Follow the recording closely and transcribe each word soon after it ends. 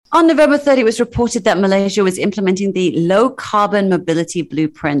On November 30, it was reported that Malaysia was implementing the Low Carbon Mobility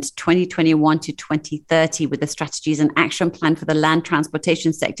Blueprint 2021 to 2030 with the strategies and action plan for the land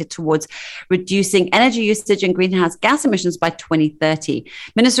transportation sector towards reducing energy usage and greenhouse gas emissions by 2030.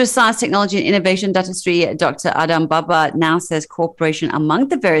 Minister of Science, Technology and Innovation, Dato Sri Dr. Adam Baba, now says cooperation among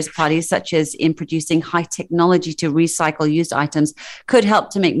the various parties, such as in producing high technology to recycle used items, could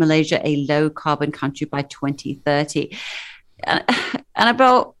help to make Malaysia a low carbon country by 2030.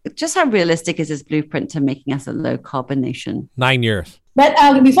 Annabelle, just how realistic is this blueprint to making us a low carbon nation? 9 years. But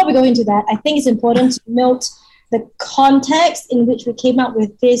before we go into that, I think it's important to note the context in which we came up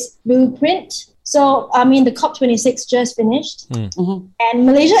with this blueprint. So, the COP26 just finished, and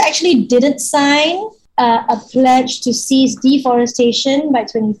Malaysia actually didn't sign a pledge to cease deforestation by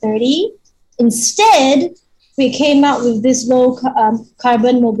 2030. Instead, we came out with this low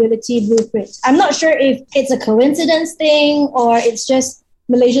carbon mobility blueprint. I'm not sure if it's a coincidence thing or it's just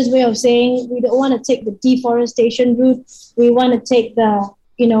Malaysia's way of saying we don't want to take the deforestation route. We want to take the,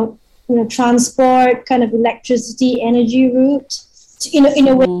 transport kind of electricity energy route in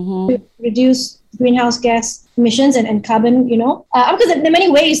a way to reduce greenhouse gas emissions and carbon, because there are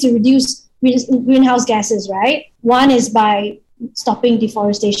many ways to reduce greenhouse gases, right? One is by stopping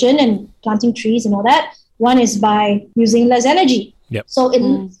deforestation and planting trees and all that. One is by using less energy. Yep. So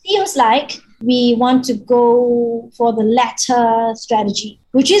it seems like we want to go for the latter strategy,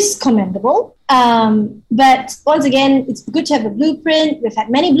 which is commendable. But once again, it's good to have a blueprint. We've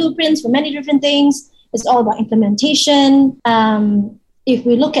had many blueprints for many different things. It's all about implementation. If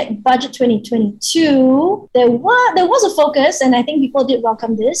we look at Budget 2022, there was a focus, and I think people did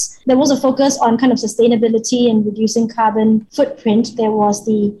welcome this. There was a focus on kind of sustainability and reducing carbon footprint. There was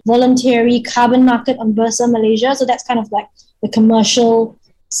the voluntary carbon market on Bursa Malaysia. So that's kind of like the commercial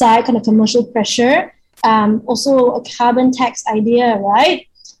side, kind of commercial pressure. Also a carbon tax idea, right?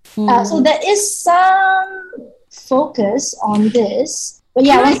 So there is some focus on this. But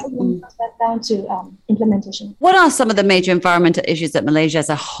yeah, once again, back down to implementation. What are some of the major environmental issues that Malaysia as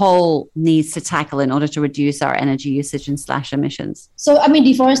a whole needs to tackle in order to reduce our energy usage and slash emissions? So,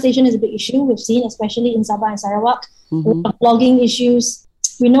 deforestation is a big issue we've seen, especially in Sabah and Sarawak. Logging issues.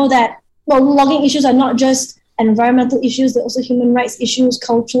 We know that, logging issues are not just environmental issues, they're also human rights issues,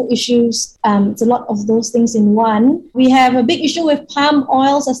 cultural issues. It's a lot of those things in one. We have a big issue with palm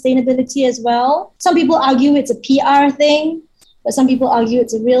oil sustainability as well. Some people argue it's a PR thing, but some people argue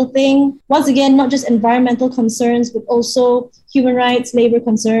it's a real thing. Once again, not just environmental concerns, but also human rights, labor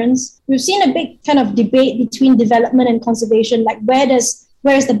concerns. We've seen a big kind of debate between development and conservation, like where is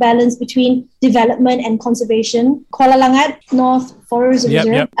the balance between development and conservation? Kuala Langat North Forest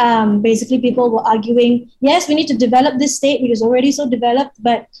Reserve. Basically, people were arguing, yes, we need to develop this state, which is already so developed,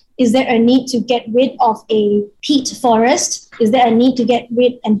 but is there a need to get rid of a peat forest? Is there a need to get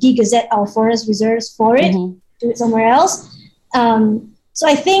rid and de-gazette our forest reserves for it? Do it somewhere else? So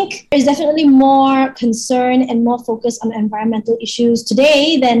I think there's definitely more concern and more focus on environmental issues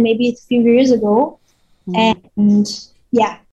today than maybe a few years ago. And yeah.